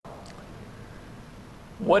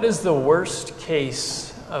What is the worst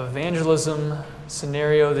case evangelism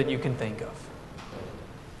scenario that you can think of?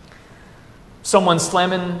 Someone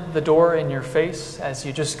slamming the door in your face as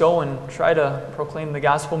you just go and try to proclaim the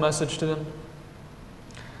gospel message to them?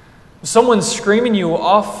 Someone screaming you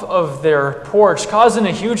off of their porch, causing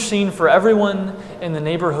a huge scene for everyone in the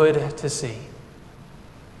neighborhood to see?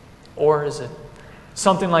 Or is it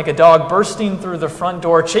something like a dog bursting through the front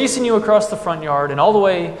door, chasing you across the front yard and all the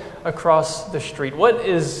way across the street? What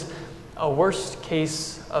is a worst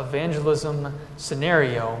case evangelism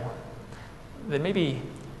scenario that maybe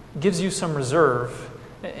gives you some reserve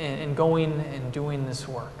in going and doing this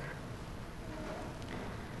work?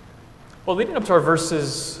 Well, leading up to our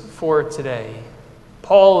verses for today,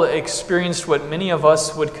 Paul experienced what many of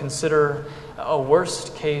us would consider a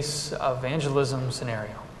worst case evangelism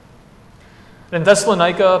scenario. In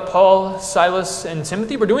Thessalonica, Paul, Silas, and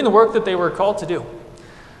Timothy were doing the work that they were called to do.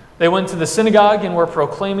 They went to the synagogue and were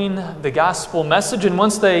proclaiming the gospel message. And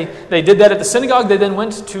once they did that at the synagogue, they then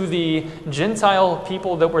went to the Gentile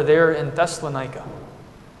people that were there in Thessalonica.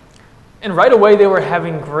 And right away, they were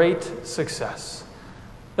having great success.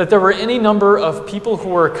 That there were any number of people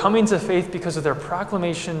who were coming to faith because of their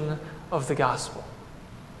proclamation of the gospel.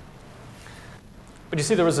 But you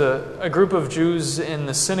see, there was a group of Jews in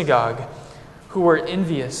the synagogue who were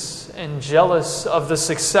envious and jealous of the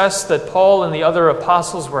success that Paul and the other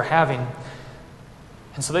apostles were having.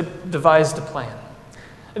 And so they devised a plan.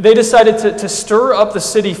 They decided to stir up the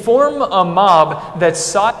city, form a mob that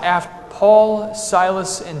sought after Paul,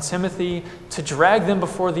 Silas, and Timothy to drag them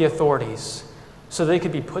before the authorities so they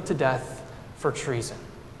could be put to death for treason.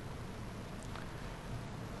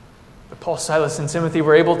 But Paul, Silas, and Timothy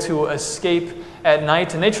were able to escape at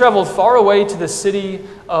night, and they traveled far away to the city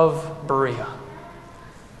of Berea.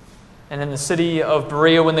 And in the city of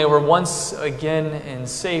Berea, when they were once again in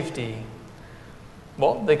safety,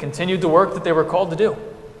 well, they continued the work that they were called to do.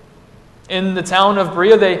 In the town of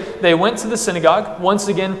Berea, they went to the synagogue, once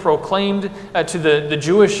again proclaimed to the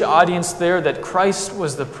Jewish audience there that Christ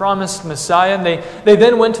was the promised Messiah. And they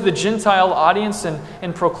then went to the Gentile audience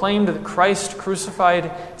and proclaimed that Christ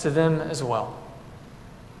crucified to them as well.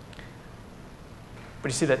 But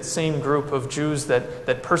you see, that same group of Jews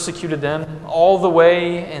that persecuted them all the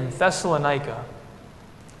way in Thessalonica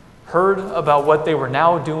heard about what they were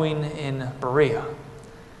now doing in Berea.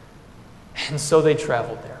 And so they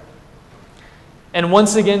traveled there. And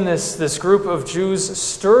once again, this group of Jews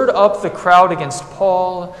stirred up the crowd against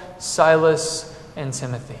Paul, Silas, and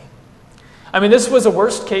Timothy. I mean, this was a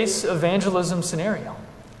worst-case evangelism scenario.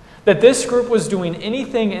 That this group was doing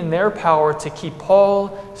anything in their power to keep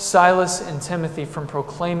Paul, Silas, and Timothy from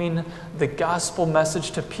proclaiming the gospel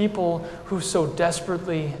message to people who so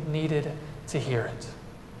desperately needed to hear it.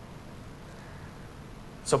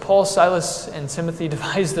 So Paul, Silas, and Timothy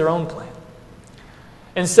devised their own plan.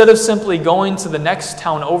 Instead of simply going to the next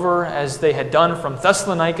town over, as they had done from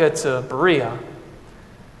Thessalonica to Berea,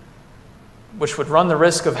 which would run the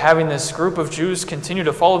risk of having this group of Jews continue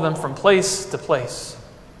to follow them from place to place,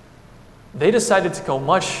 they decided to go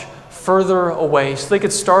much further away so they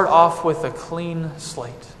could start off with a clean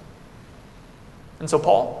slate. And so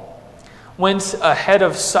Paul went ahead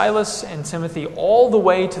of Silas and Timothy all the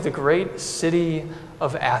way to the great city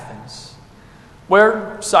of Athens,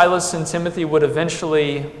 where Silas and Timothy would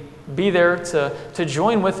eventually be there to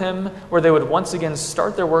join with him, where they would once again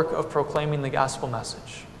start their work of proclaiming the gospel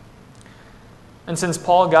message. And since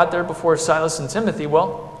Paul got there before Silas and Timothy,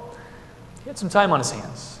 well, he had some time on his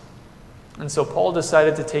hands. And so Paul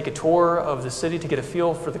decided to take a tour of the city to get a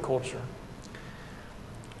feel for the culture.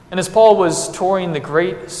 And as Paul was touring the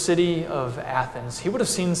great city of Athens, he would have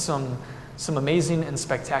seen some amazing and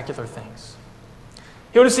spectacular things.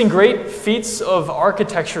 He would have seen great feats of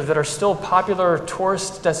architecture that are still popular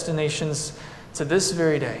tourist destinations to this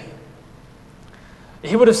very day.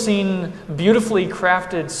 He would have seen beautifully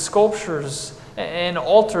crafted sculptures and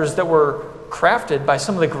altars that were crafted by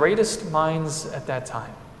some of the greatest minds at that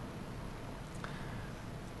time.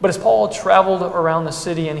 But as Paul traveled around the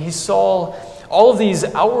city and he saw all of these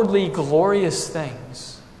outwardly glorious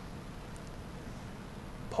things,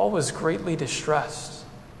 Paul was greatly distressed,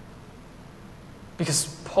 because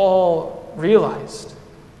Paul realized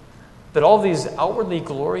that all these outwardly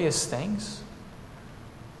glorious things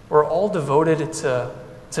were all devoted to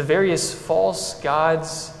various false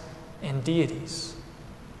gods and deities.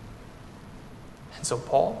 And so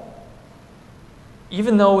Paul,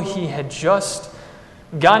 even though he had just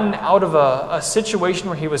gotten out of a situation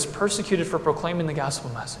where he was persecuted for proclaiming the gospel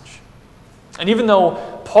message, and even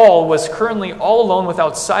though Paul was currently all alone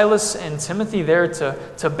without Silas and Timothy there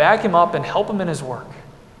to back him up and help him in his work,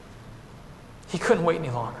 He couldn't wait any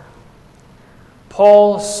longer.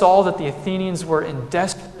 Paul saw that the Athenians were in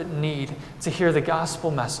desperate need to hear the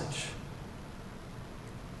gospel message.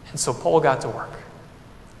 And so Paul got to work.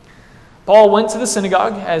 Paul went to the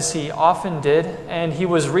synagogue, as he often did, and he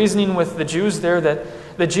was reasoning with the Jews there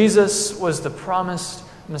that Jesus was the promised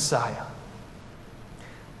Messiah.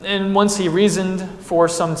 And once he reasoned for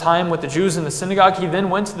some time with the Jews in the synagogue, he then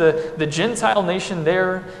went to the Gentile nation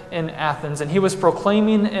there in Athens, and he was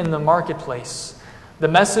proclaiming in the marketplace the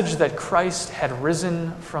message that Christ had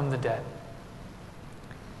risen from the dead.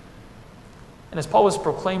 And as Paul was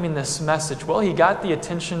proclaiming this message, well, he got the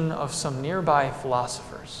attention of some nearby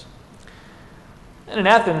philosophers. And in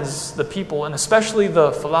Athens, the people, and especially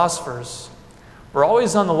the philosophers, were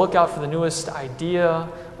always on the lookout for the newest idea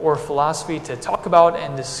or philosophy to talk about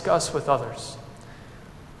and discuss with others.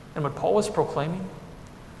 And what Paul was proclaiming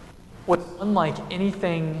was unlike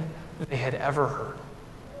anything they had ever heard.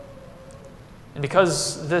 And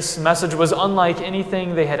because this message was unlike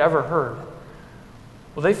anything they had ever heard,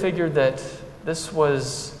 well, they figured that this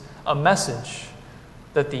was a message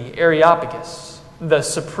that the Areopagus, the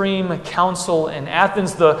Supreme Council in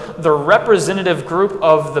Athens, the representative group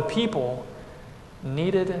of the people,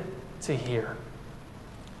 needed to hear.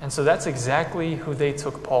 And so that's exactly who they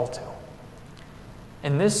took Paul to.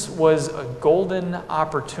 And this was a golden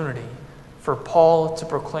opportunity for Paul to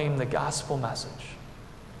proclaim the gospel message.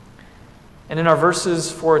 And in our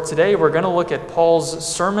verses for today, we're going to look at Paul's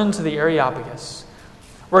sermon to the Areopagus,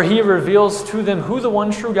 where he reveals to them who the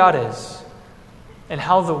one true God is and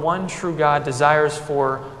how the one true God desires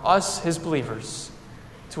for us, his believers,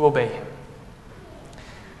 to obey him.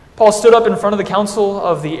 Paul stood up in front of the council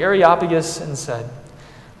of the Areopagus and said,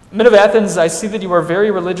 "Men of Athens, I see that you are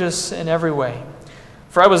very religious in every way.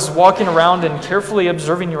 For I was walking around and carefully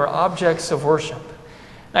observing your objects of worship.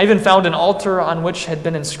 And I even found an altar on which had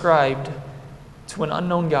been inscribed, 'To an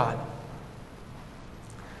unknown God.'"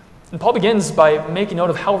 And Paul begins by making note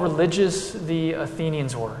of how religious the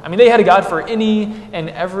Athenians were. I mean, they had a God for any and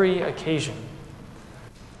every occasion.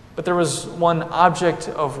 But there was one object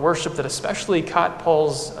of worship that especially caught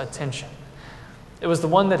Paul's attention. It was the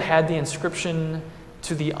one that had the inscription,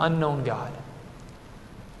 "To the unknown God."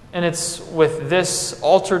 And it's with this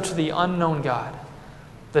altar to the unknown God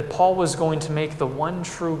that Paul was going to make the one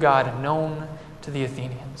true God known to the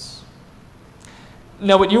Athenians.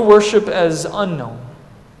 Now, what you worship as unknown,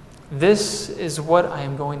 this is what I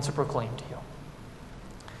am going to proclaim to you.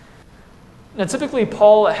 Now, typically,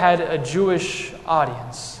 Paul had a Jewish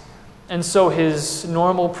audience, and so his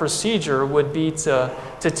normal procedure would be to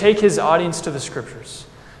take his audience to the Scriptures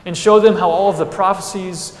and show them how all of the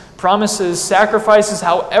prophecies, promises, sacrifices,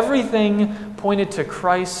 how everything pointed to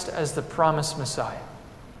Christ as the promised Messiah.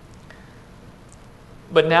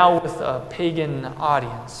 But now with a pagan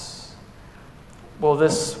audience, well,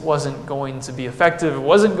 this wasn't going to be effective. It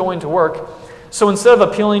wasn't going to work. So instead of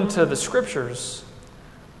appealing to the Scriptures,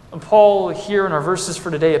 Paul here in our verses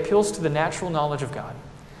for today appeals to the natural knowledge of God,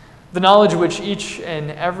 the knowledge which each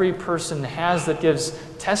and every person has that gives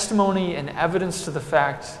testimony and evidence to the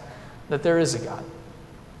fact that there is a God.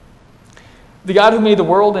 The God who made the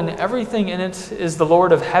world and everything in it is the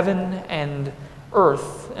Lord of heaven and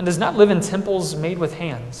earth and does not live in temples made with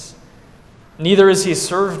hands. Neither is he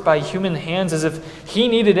served by human hands as if he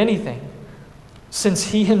needed anything,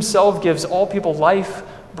 since he himself gives all people life,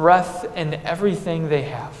 breath, and everything they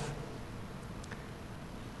have.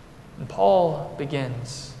 And Paul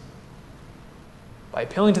begins by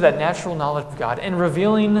appealing to that natural knowledge of God and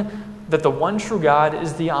revealing that the one true God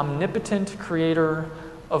is the omnipotent creator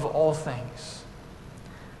of all things.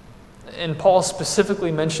 And Paul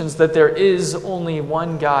specifically mentions that there is only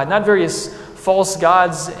one God, not various false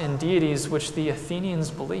gods and deities which the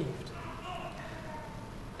Athenians believed.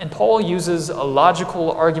 And Paul uses a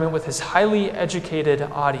logical argument with his highly educated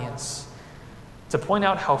audience to point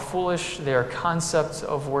out how foolish their concept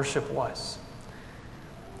of worship was.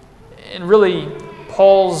 And really,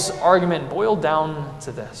 Paul's argument boiled down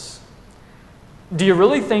to this. Do you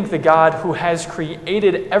really think the God who has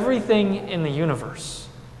created everything in the universe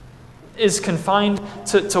is confined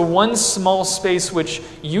to one small space which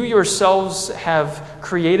you yourselves have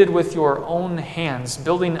created with your own hands,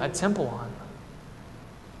 building a temple on?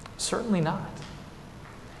 Certainly not.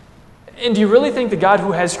 And do you really think the God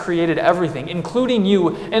who has created everything, including you,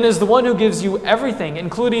 and is the one who gives you everything,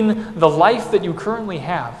 including the life that you currently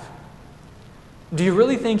have, do you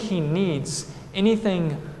really think he needs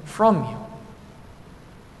anything from you?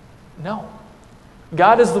 No.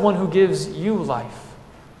 God is the one who gives you life,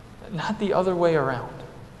 not the other way around.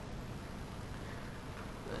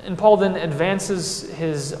 And Paul then advances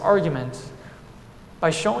his argument by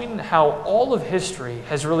showing how all of history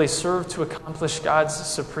has really served to accomplish God's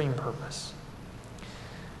supreme purpose.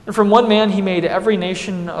 And from one man, he made every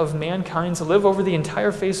nation of mankind to live over the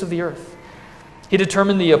entire face of the earth. He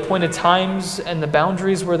determined the appointed times and the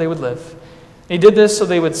boundaries where they would live. He did this so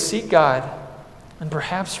they would seek God and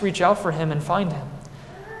perhaps reach out for him and find him,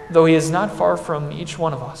 though he is not far from each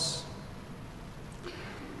one of us.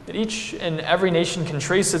 That each and every nation can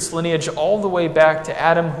trace its lineage all the way back to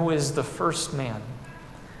Adam, who is the first man.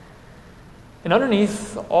 And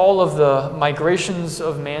underneath all of the migrations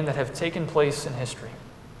of man that have taken place in history,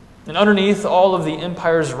 and underneath all of the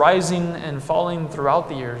empires rising and falling throughout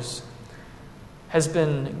the years, has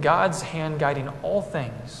been God's hand guiding all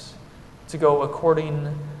things to go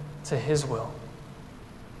according to his will.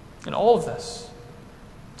 And all of this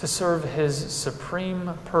to serve his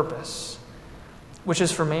supreme purpose, which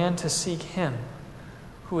is for man to seek him,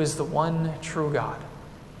 who is the one true God.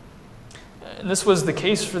 And this was the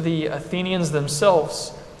case for the Athenians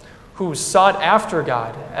themselves, who sought after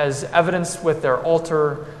God, as evidenced with their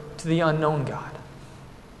altar to the unknown God.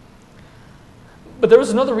 But there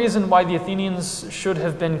was another reason why the Athenians should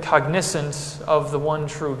have been cognizant of the one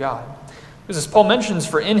true God. Because as Paul mentions,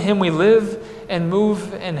 for in him we live and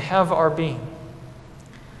move and have our being.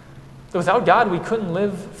 But without God, we couldn't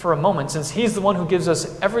live for a moment, since he's the one who gives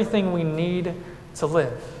us everything we need to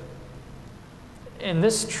live. And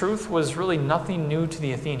this truth was really nothing new to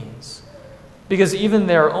the Athenians, because even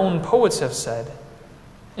their own poets have said,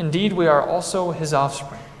 "Indeed, we are also his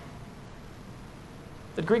offspring."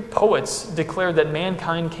 The Greek poets declared that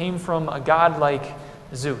mankind came from a god like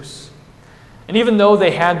Zeus. And even though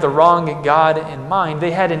they had the wrong God in mind,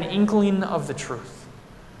 they had an inkling of the truth,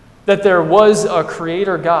 that there was a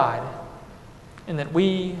creator God, and that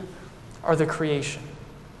we are the creation.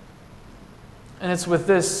 And it's with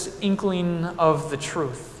this inkling of the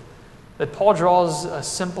truth that Paul draws a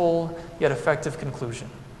simple yet effective conclusion.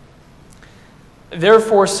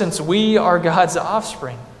 Therefore, since we are God's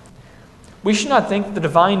offspring, we should not think that the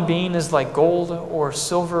divine being is like gold or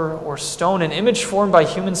silver or stone, an image formed by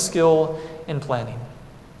human skill and planning.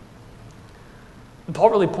 And Paul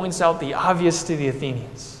really points out the obvious to the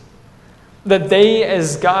Athenians, that they,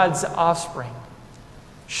 as God's offspring,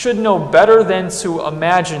 should know better than to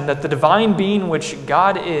imagine that the divine being which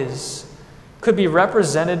God is could be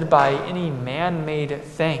represented by any man-made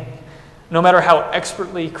thing, no matter how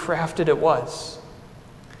expertly crafted it was.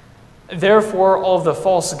 Therefore, all of the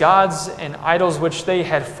false gods and idols which they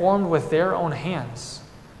had formed with their own hands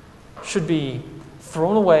should be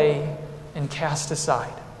thrown away and cast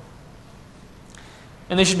aside.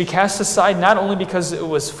 And they should be cast aside not only because it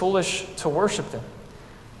was foolish to worship them,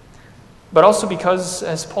 but also because,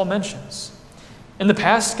 as Paul mentions, in the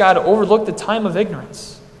past God overlooked the time of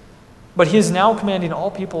ignorance, but he is now commanding all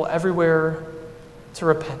people everywhere to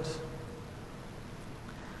repent.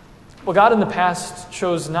 Well, God in the past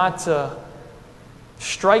chose not to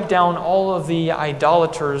strike down all of the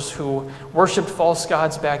idolaters who worshipped false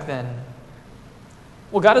gods back then.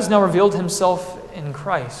 Well, God has now revealed himself in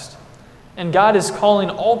Christ, and God is calling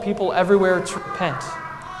all people everywhere to repent,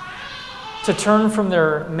 to turn from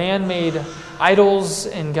their man-made idols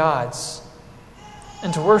and gods,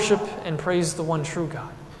 and to worship and praise the one true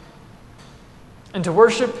God. And to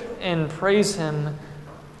worship and praise him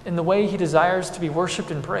in the way he desires to be worshipped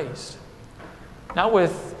and praised. Not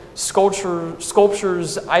with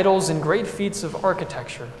sculptures, idols, and great feats of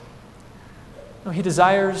architecture. No, he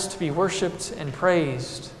desires to be worshipped and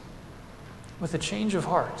praised with a change of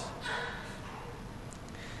heart.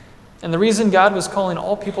 And the reason God was calling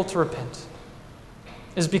all people to repent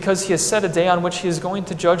is because he has set a day on which he is going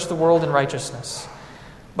to judge the world in righteousness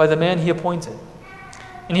by the man he appointed.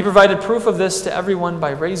 And he provided proof of this to everyone by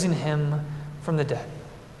raising him from the dead.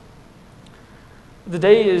 The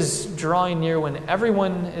day is drawing near when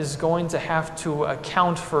everyone is going to have to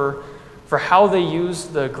account for how they use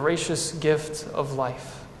the gracious gift of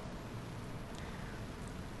life.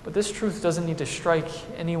 But this truth doesn't need to strike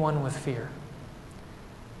anyone with fear,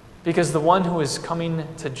 because the one who is coming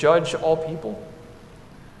to judge all people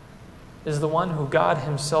is the one who God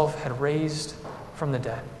himself had raised from the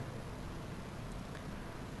dead.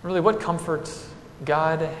 Really, what comfort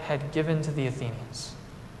God had given to the Athenians.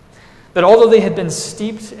 That although they had been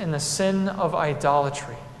steeped in the sin of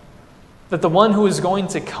idolatry, that the one who was going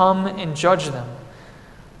to come and judge them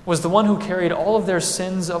was the one who carried all of their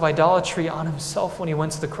sins of idolatry on himself when he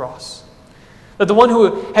went to the cross. That the one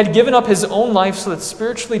who had given up his own life so that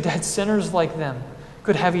spiritually dead sinners like them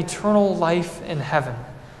could have eternal life in heaven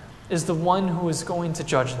is the one who is going to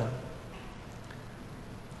judge them.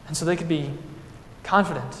 And so they could be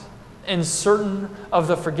confident and certain of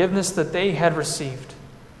the forgiveness that they had received,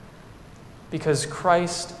 because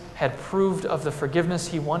Christ had proved of the forgiveness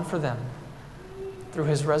he won for them through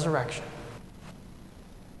his resurrection.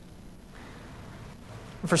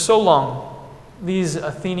 For so long, these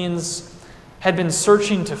Athenians had been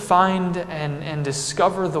searching to find and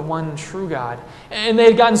discover the one true God. And they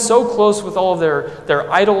had gotten so close with all of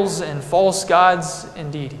their idols and false gods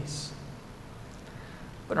and deities.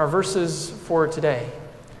 But in our verses for today,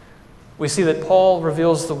 we see that Paul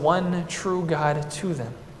reveals the one true God to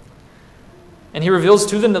them. And he reveals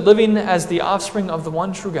to them that living as the offspring of the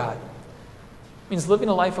one true God means living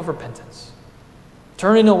a life of repentance.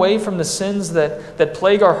 Turning away from the sins that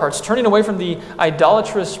plague our hearts, turning away from the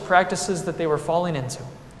idolatrous practices that they were falling into,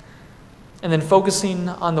 and then focusing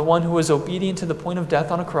on the one who was obedient to the point of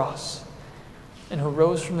death on a cross and who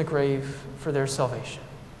rose from the grave for their salvation.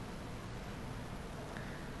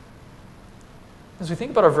 As we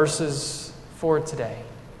think about our verses for today,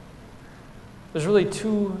 there's really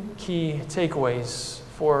two key takeaways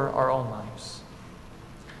for our own lives.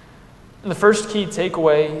 And the first key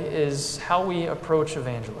takeaway is how we approach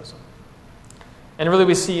evangelism. And really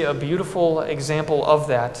we see a beautiful example of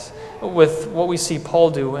that with what we see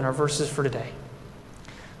Paul do in our verses for today.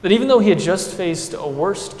 That even though he had just faced a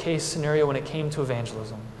worst case scenario when it came to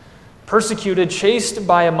evangelism, persecuted, chased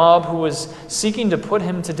by a mob who was seeking to put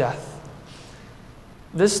him to death,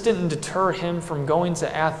 this didn't deter him from going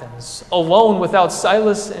to Athens alone without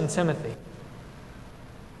Silas and Timothy,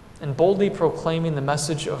 and boldly proclaiming the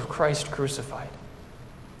message of Christ crucified.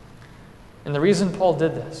 And the reason Paul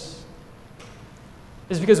did this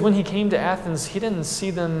is because when he came to Athens, he didn't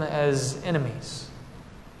see them as enemies.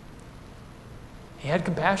 He had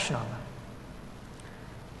compassion on them.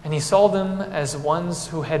 And he saw them as ones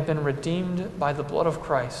who had been redeemed by the blood of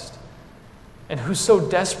Christ and who so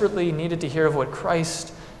desperately needed to hear of what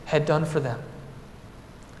Christ had done for them.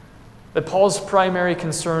 That Paul's primary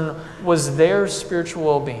concern was their spiritual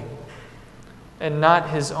well-being and not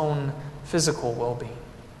his own physical well-being.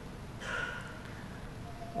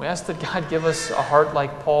 We ask that God give us a heart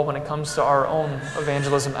like Paul when it comes to our own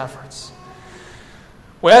evangelism efforts.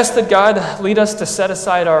 We ask that God lead us to set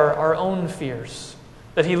aside our own fears,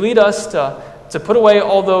 that he lead us to put away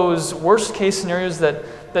all those worst-case scenarios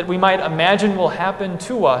that we might imagine will happen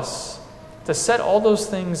to us, to set all those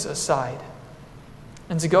things aside,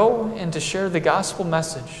 and to go and to share the gospel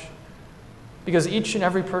message, because each and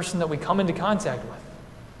every person that we come into contact with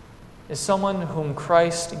is someone whom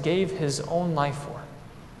Christ gave his own life for,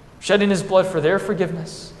 shedding his blood for their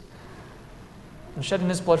forgiveness and shedding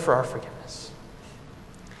his blood for our forgiveness.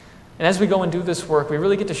 And as we go and do this work, we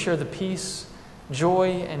really get to share the peace,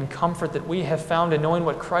 joy, and comfort that we have found in knowing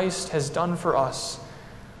what Christ has done for us,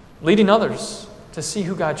 leading others to see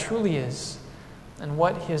who God truly is and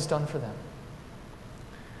what he has done for them.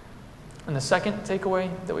 And the second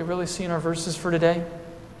takeaway that we really see in our verses for today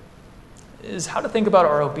is how to think about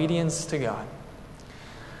our obedience to God.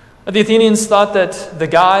 The Athenians thought that the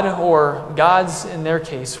god, or gods in their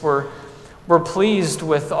case, were pleased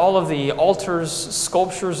with all of the altars,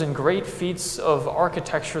 sculptures, and great feats of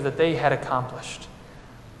architecture that they had accomplished.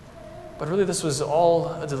 But really this was all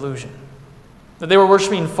a delusion. That they were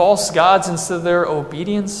worshiping false gods instead of their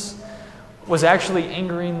obedience was actually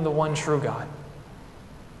angering the one true God.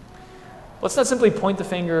 Let's not simply point the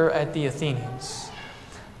finger at the Athenians,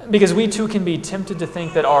 because we too can be tempted to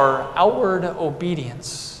think that our outward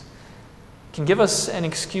obedience can give us an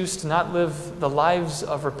excuse to not live the lives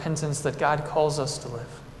of repentance that God calls us to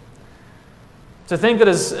live. To think that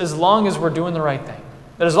as long as we're doing the right thing,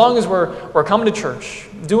 that as long as we're coming to church,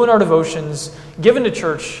 doing our devotions, giving to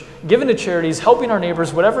church, giving to charities, helping our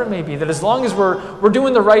neighbors, whatever it may be, that as long as we're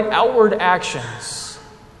doing the right outward actions,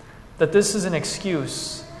 that this is an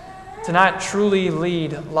excuse to not truly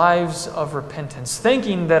lead lives of repentance,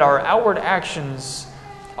 thinking that our outward actions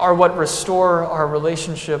are what restore our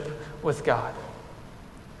relationship with God.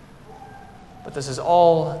 But this is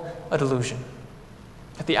all a delusion.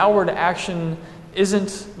 That the outward action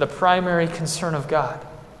isn't the primary concern of God.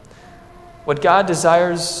 What God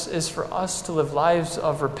desires is for us to live lives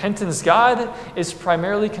of repentance. God is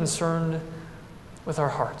primarily concerned with our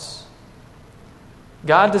hearts.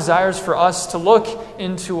 God desires for us to look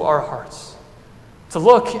into our hearts, to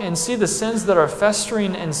look and see the sins that are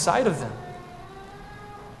festering inside of them,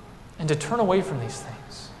 and to turn away from these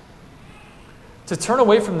things. To turn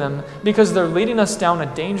away from them because they're leading us down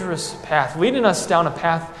a dangerous path, leading us down a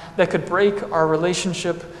path that could break our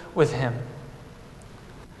relationship with him.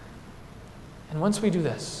 And once we do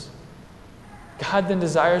this, God then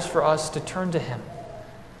desires for us to turn to him,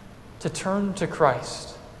 to turn to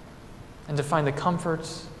Christ, and to find the comfort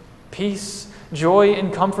peace, joy,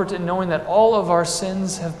 and comfort in knowing that all of our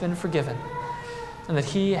sins have been forgiven and that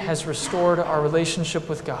He has restored our relationship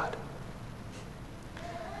with God.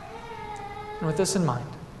 And with this in mind,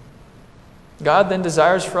 God then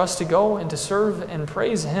desires for us to go and to serve and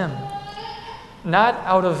praise Him, not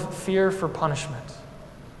out of fear for punishment,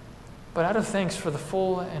 but out of thanks for the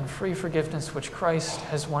full and free forgiveness which Christ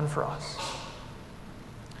has won for us.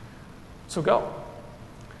 So go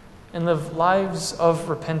and live lives of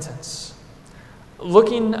repentance,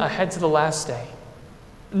 looking ahead to the last day,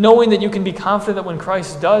 knowing that you can be confident that when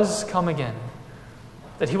Christ does come again,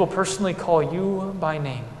 that He will personally call you by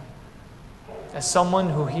name as someone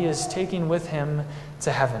who He is taking with Him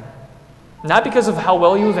to heaven. Not because of how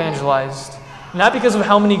well you evangelized, not because of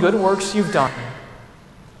how many good works you've done,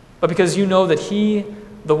 but because you know that He,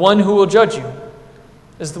 the one who will judge you,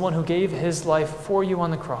 is the one who gave His life for you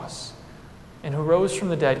on the cross and who rose from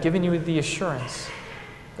the dead, giving you the assurance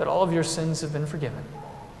that all of your sins have been forgiven.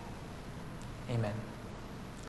 Amen.